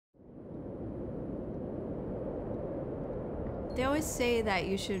They always say that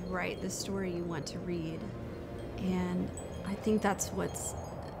you should write the story you want to read, and I think that's what's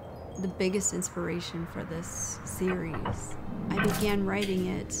the biggest inspiration for this series. I began writing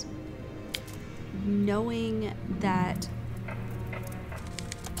it knowing that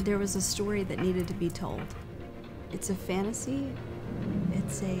there was a story that needed to be told. It's a fantasy,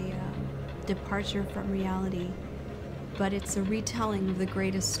 it's a departure from reality, but it's a retelling of the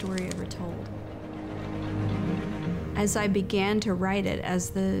greatest story ever told. As I began to write it, as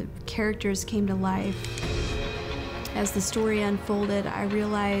the characters came to life, as the story unfolded, I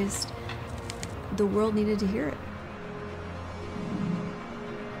realized the world needed to hear it.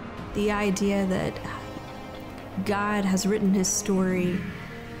 The idea that God has written his story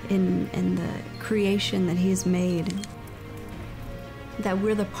in the creation that he has made, that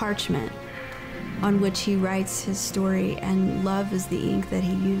we're the parchment on which he writes his story, and love is the ink that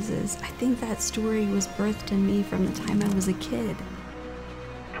he uses. I think that story was birthed in me from the time I was a kid.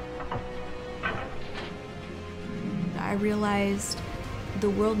 I realized the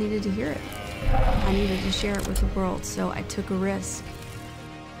world needed to hear it. I needed to share it with the world, so I took a risk.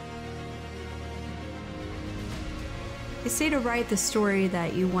 They say to write the story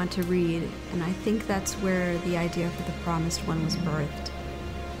that you want to read, and I think that's where the idea for The Promised One was birthed.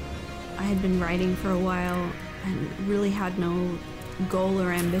 I had been writing for a while and really had no goal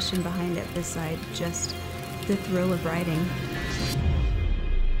or ambition behind it besides just the thrill of writing.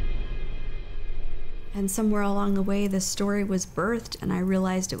 And somewhere along the way, this story was birthed, and I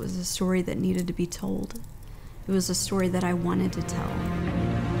realized it was a story that needed to be told. It was a story that I wanted to tell.